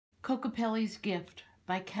Kokopelli's Gift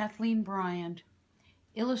by Kathleen Bryant,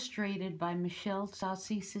 illustrated by Michelle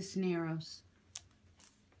Sassi Cisneros.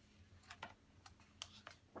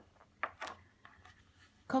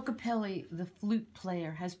 Kokopelli, the flute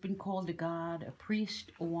player, has been called a god, a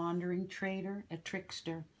priest, a wandering trader, a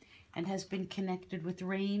trickster, and has been connected with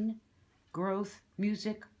rain, growth,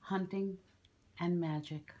 music, hunting, and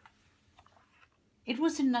magic. It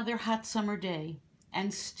was another hot summer day,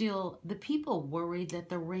 and still the people worried that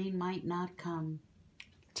the rain might not come.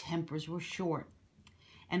 Tempers were short,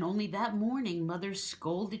 and only that morning mothers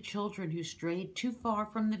scolded children who strayed too far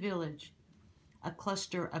from the village, a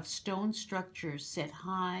cluster of stone structures set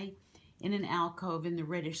high in an alcove in the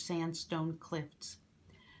reddish sandstone cliffs.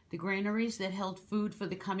 The granaries that held food for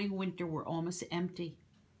the coming winter were almost empty,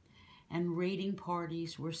 and raiding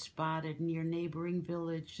parties were spotted near neighboring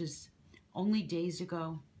villages only days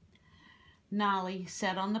ago. Nolly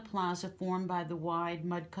sat on the plaza formed by the wide,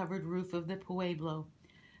 mud-covered roof of the pueblo,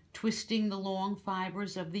 twisting the long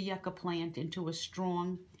fibers of the yucca plant into a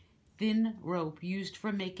strong, thin rope used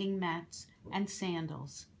for making mats and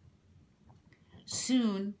sandals.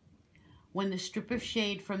 Soon, when the strip of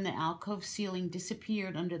shade from the alcove ceiling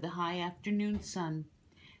disappeared under the high afternoon sun,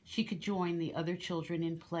 she could join the other children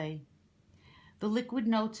in play. The liquid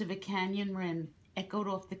notes of a canyon wren echoed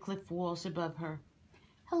off the cliff walls above her.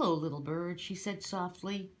 "Hello, little bird," she said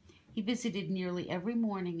softly. He visited nearly every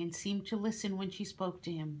morning and seemed to listen when she spoke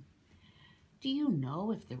to him. "Do you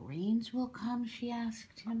know if the rains will come?" she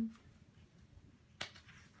asked him.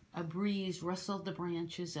 A breeze rustled the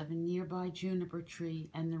branches of a nearby juniper tree,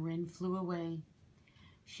 and the wren flew away.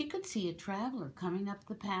 She could see a traveler coming up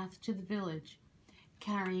the path to the village,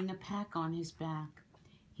 carrying a pack on his back.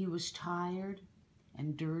 He was tired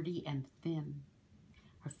and dirty and thin.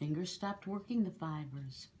 Her fingers stopped working the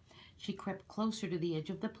fibers. She crept closer to the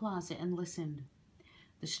edge of the plaza and listened.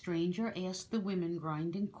 The stranger asked the women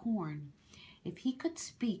grinding corn if he could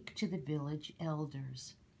speak to the village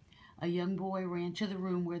elders. A young boy ran to the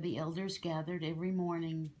room where the elders gathered every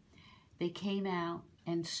morning. They came out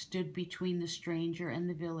and stood between the stranger and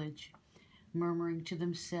the village, murmuring to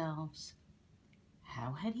themselves.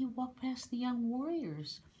 How had he walked past the young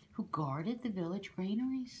warriors who guarded the village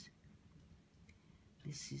granaries?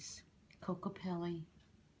 This is Kokopelli.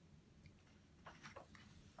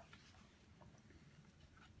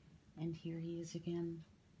 And here he is again.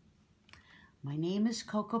 "My name is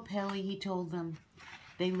Kokopelli," he told them.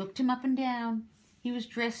 They looked him up and down. He was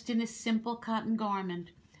dressed in a simple cotton garment,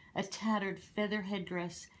 a tattered feather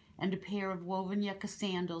headdress, and a pair of woven yucca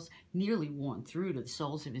sandals nearly worn through to the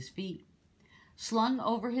soles of his feet. Slung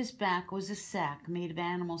over his back was a sack made of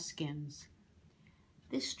animal skins.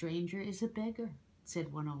 "This stranger is a beggar,"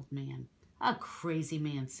 said one old man. "A crazy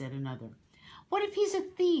man," said another. "What if he's a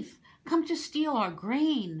thief, come to steal our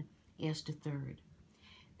grain?" asked a third.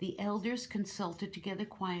 The elders consulted together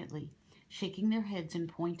quietly, shaking their heads and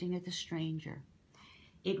pointing at the stranger.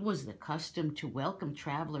 It was the custom to welcome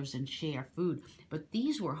travelers and share food, but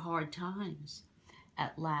these were hard times.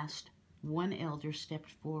 At last, one elder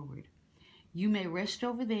stepped forward. "You may rest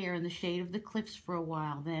over there in the shade of the cliffs for a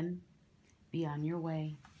while, then be on your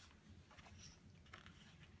way."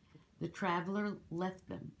 The traveler left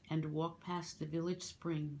them and walked past the village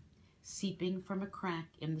spring, seeping from a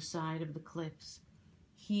crack in the side of the cliffs.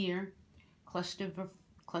 Here,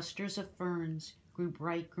 clusters of ferns grew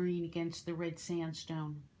bright green against the red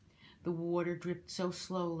sandstone. The water dripped so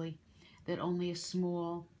slowly that only a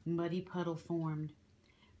small, muddy puddle formed.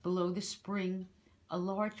 Below the spring, a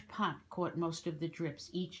large pot caught most of the drips.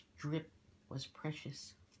 Each drip was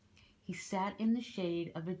precious. He sat in the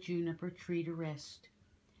shade of a juniper tree to rest.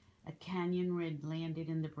 A canyon wren landed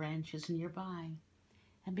in the branches nearby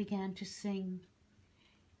and began to sing.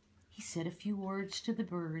 He said a few words to the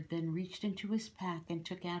bird, then reached into his pack and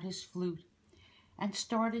took out his flute and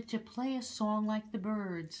started to play a song like the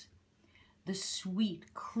birds. The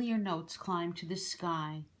sweet, clear notes climbed to the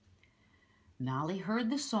sky. Nolly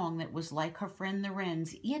heard the song that was like her friend the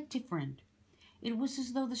wren's, yet different. It was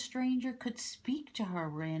as though the stranger could speak to her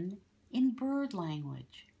wren in bird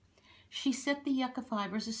language. She set the yucca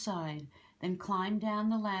fibers aside, then climbed down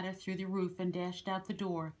the ladder through the roof and dashed out the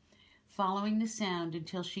door, following the sound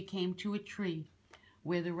until she came to a tree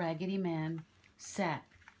where the Raggedy Man sat.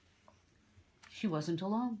 She wasn't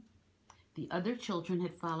alone. The other children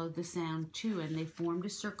had followed the sound too, and they formed a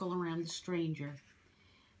circle around the stranger.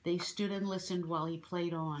 They stood and listened while he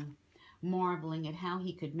played on, marveling at how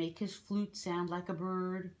he could make his flute sound like a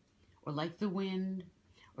bird, or like the wind,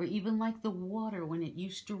 or even like the water when it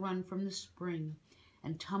used to run from the spring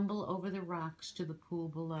and tumble over the rocks to the pool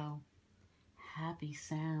below. Happy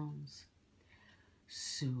sounds.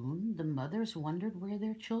 Soon the mothers wondered where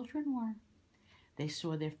their children were. They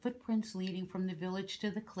saw their footprints leading from the village to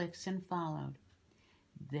the cliffs and followed.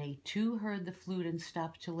 They too heard the flute and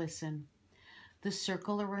stopped to listen. The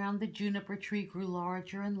circle around the juniper tree grew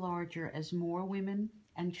larger and larger as more women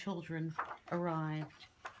and children arrived.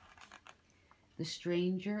 The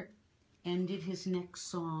stranger ended his next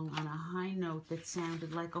song on a high note that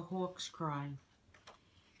sounded like a hawk's cry.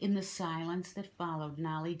 In the silence that followed,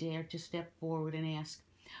 Nolly dared to step forward and ask,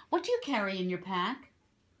 "What do you carry in your pack?"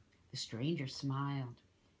 The stranger smiled.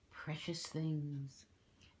 "Precious things,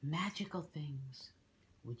 magical things.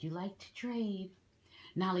 Would you like to trade?"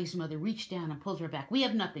 Nolly's mother reached down and pulled her back. "We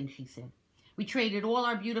have nothing," she said. "We traded all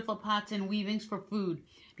our beautiful pots and weavings for food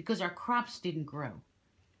because our crops didn't grow."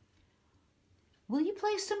 "Will you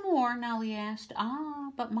play some more?" Nolly asked.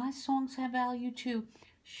 "Ah, but my songs have value too."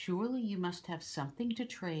 "Surely you must have something to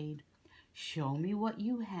trade. Show me what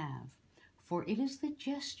you have, for it is the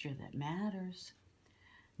gesture that matters."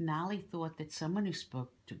 Nolly thought that someone who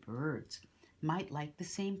spoke to birds might like the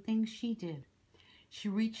same things she did. She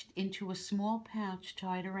reached into a small pouch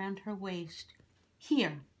tied around her waist.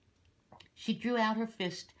 "Here." She drew out her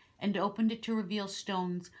fist and opened it to reveal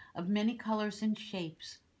stones of many colors and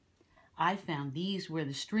shapes. "I found these where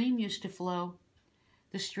the stream used to flow."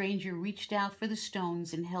 The stranger reached out for the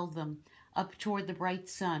stones and held them up toward the bright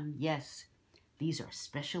sun. "Yes, these are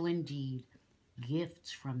special indeed,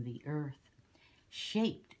 gifts from the earth,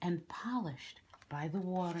 shaped and polished by the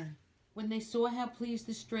water." When they saw how pleased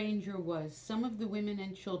the stranger was, some of the women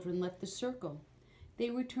and children left the circle. They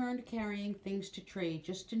returned carrying things to trade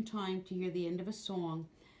just in time to hear the end of a song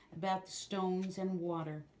about the stones and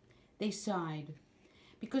water. They sighed,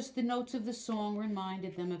 because the notes of the song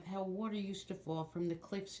reminded them of how water used to fall from the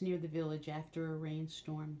cliffs near the village after a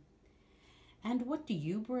rainstorm. "And what do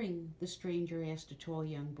you bring?" the stranger asked a tall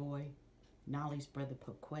young boy, Nolly's brother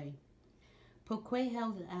Pokwe. Pokwe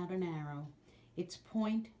held out an arrow, its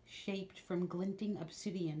point shaped from glinting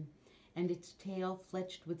obsidian and its tail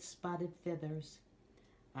fletched with spotted feathers.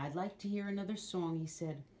 "I'd like to hear another song," he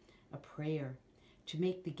said, "a prayer to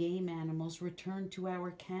make the game animals return to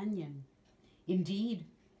our canyon." "Indeed,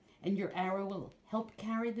 and your arrow will help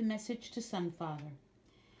carry the message to Sunfather."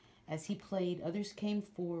 As he played, others came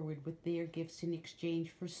forward with their gifts in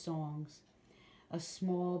exchange for songs: a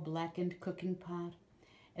small blackened cooking pot,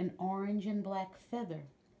 an orange and black feather,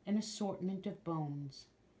 an assortment of bones.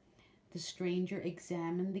 The stranger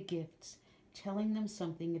examined the gifts, telling them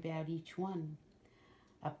something about each one.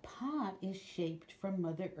 A pot is shaped from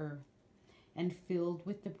Mother Earth and filled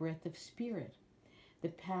with the breath of spirit, the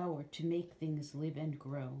power to make things live and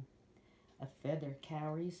grow. A feather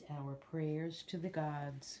carries our prayers to the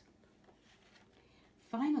gods.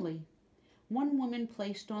 Finally, one woman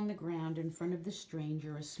placed on the ground in front of the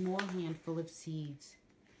stranger a small handful of seeds.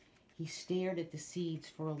 He stared at the seeds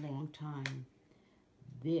for a long time.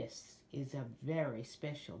 "This is a very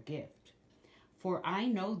special gift, for I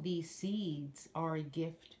know these seeds are a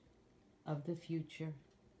gift of the future.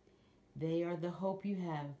 They are the hope you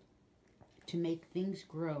have to make things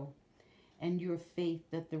grow and your faith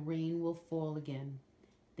that the rain will fall again.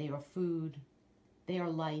 They are food. They are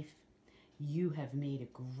life. You have made a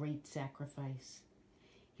great sacrifice."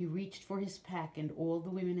 He reached for his pack, and all the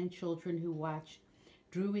women and children who watched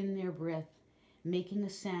drew in their breath, making a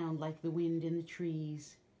sound like the wind in the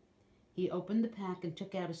trees. He opened the pack and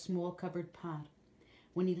took out a small covered pot.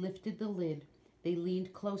 When he lifted the lid, they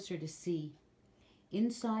leaned closer to see.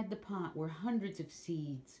 Inside the pot were hundreds of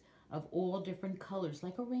seeds of all different colors,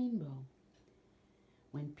 like a rainbow.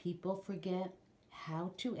 "When people forget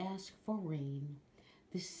how to ask for rain,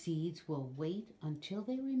 the seeds will wait until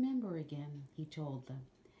they remember again," he told them,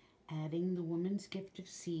 adding the woman's gift of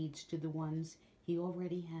seeds to the ones he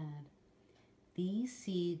already had. "These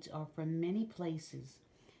seeds are from many places,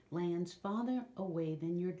 lands farther away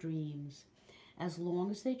than your dreams. As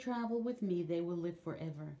long as they travel with me, they will live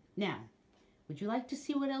forever. Now, would you like to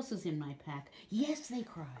see what else is in my pack?" "Yes," they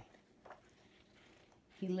cried.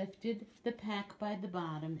 He lifted the pack by the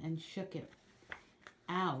bottom and shook it.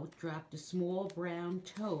 Out dropped a small brown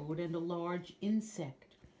toad and a large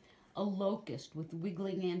insect, a locust with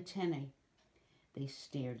wiggling antennae. They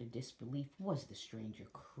stared in disbelief. Was the stranger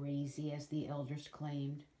crazy, as the elders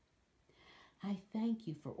claimed? "I thank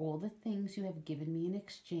you for all the things you have given me in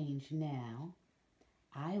exchange. Now,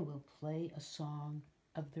 I will play a song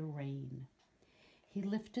of the rain." He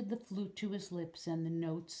lifted the flute to his lips, and the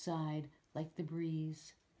notes sighed like the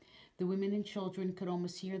breeze. The women and children could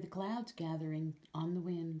almost hear the clouds gathering on the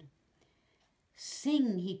wind.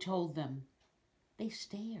 "Sing," he told them. They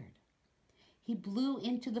stared. He blew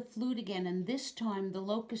into the flute again, and this time the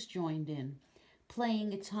locust joined in.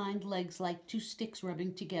 playing its hind legs like two sticks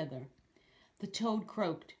rubbing together. The toad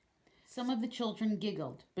croaked. Some of the children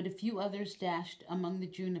giggled, but a few others dashed among the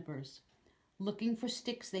junipers, looking for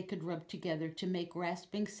sticks they could rub together to make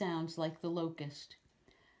rasping sounds like the locust.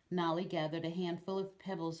 Nolly gathered a handful of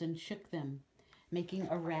pebbles and shook them, making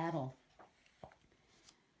a rattle.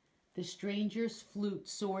 The stranger's flute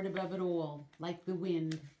soared above it all, like the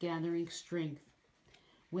wind, gathering strength.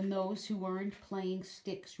 When those who weren't playing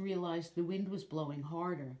sticks realized the wind was blowing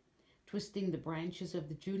harder, twisting the branches of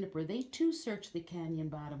the juniper, they too searched the canyon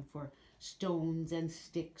bottom for stones and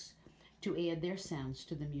sticks to add their sounds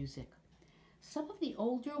to the music. Some of the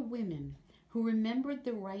older women who remembered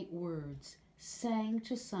the right words sang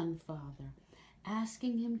to Sunfather,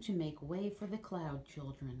 asking him to make way for the cloud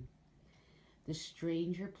children. The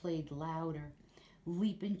stranger played louder,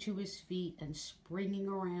 leaping to his feet and springing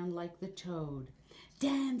around like the toad.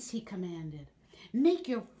 "Dance," he commanded. "Make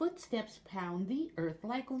your footsteps pound the earth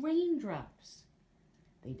like raindrops."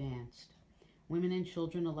 They danced, women and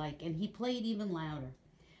children alike, and he played even louder.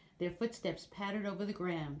 Their footsteps pattered over the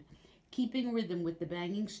ground, keeping rhythm with the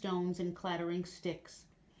banging stones and clattering sticks.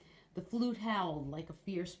 The flute howled like a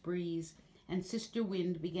fierce breeze, and Sister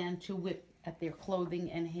Wind began to whip at their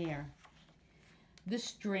clothing and hair. The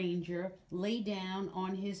stranger lay down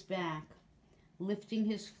on his back, lifting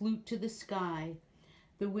his flute to the sky.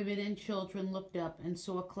 The women and children looked up and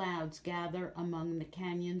saw clouds gather among the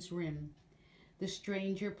canyon's rim. The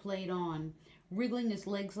stranger played on, wriggling his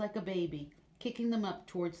legs like a baby, kicking them up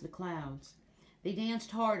towards the clouds. They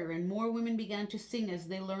danced harder, and more women began to sing as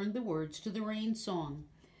they learned the words to the rain song.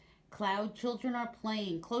 Cloud children are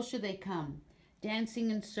playing, closer they come,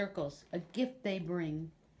 dancing in circles, a gift they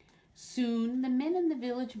bring. Soon the men in the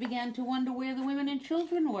village began to wonder where the women and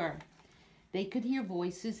children were. They could hear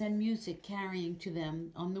voices and music carrying to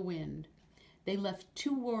them on the wind. They left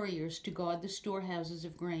 2 warriors to guard the storehouses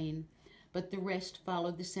of grain, but the rest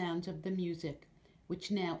followed the sounds of the music,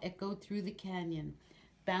 which now echoed through the canyon,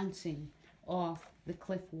 bouncing off the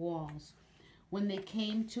cliff walls. When they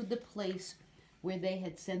came to the place where they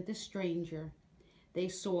had sent the stranger, they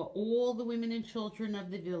saw all the women and children of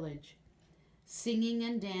the village, singing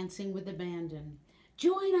and dancing with abandon.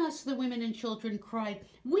 "Join us," the women and children cried.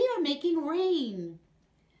 "We are making rain."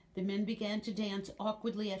 The men began to dance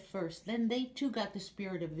awkwardly at first. Then they too got the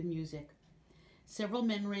spirit of the music. Several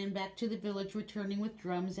men ran back to the village, returning with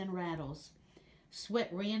drums and rattles.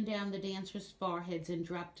 Sweat ran down the dancers' foreheads and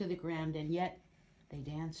dropped to the ground, and yet they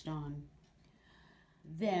danced on.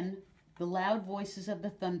 Then the loud voices of the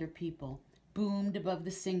Thunder People boomed above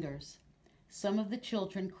the singers. Some of the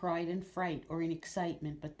children cried in fright or in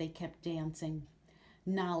excitement, but they kept dancing.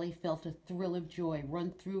 Nolly felt a thrill of joy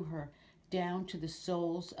run through her down to the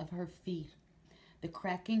soles of her feet. The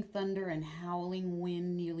cracking thunder and howling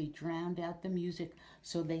wind nearly drowned out the music,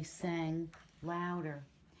 so they sang louder.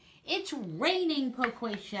 "It's raining!"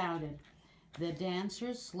 Pokwe shouted. The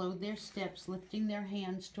dancers slowed their steps, lifting their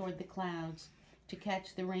hands toward the clouds to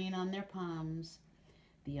catch the rain on their palms.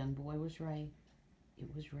 The young boy was right.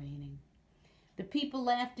 It was raining. The people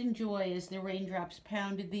laughed in joy as the raindrops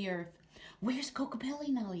pounded the earth. "Where's Kokopelli?"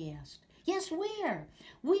 Nolly asked. "Yes, where?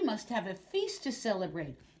 We must have a feast to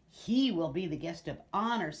celebrate." "He will be the guest of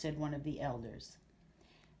honor," said one of the elders.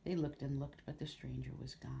 They looked and looked, but the stranger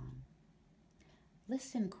was gone.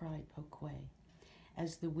 "Listen," cried Pokwe,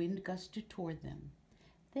 as the wind gusted toward them.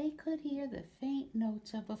 They could hear the faint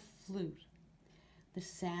notes of a flute. The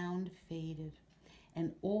sound faded,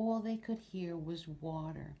 and all they could hear was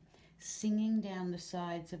water singing down the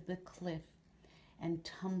sides of the cliff and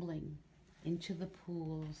tumbling into the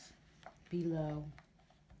pools below.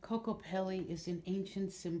 Kokopelli is an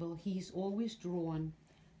ancient symbol. He's always drawn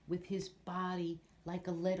with his body like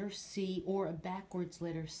a letter C or a backwards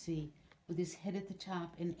letter C, with his head at the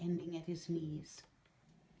top and ending at his knees.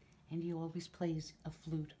 And he always plays a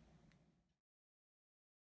flute.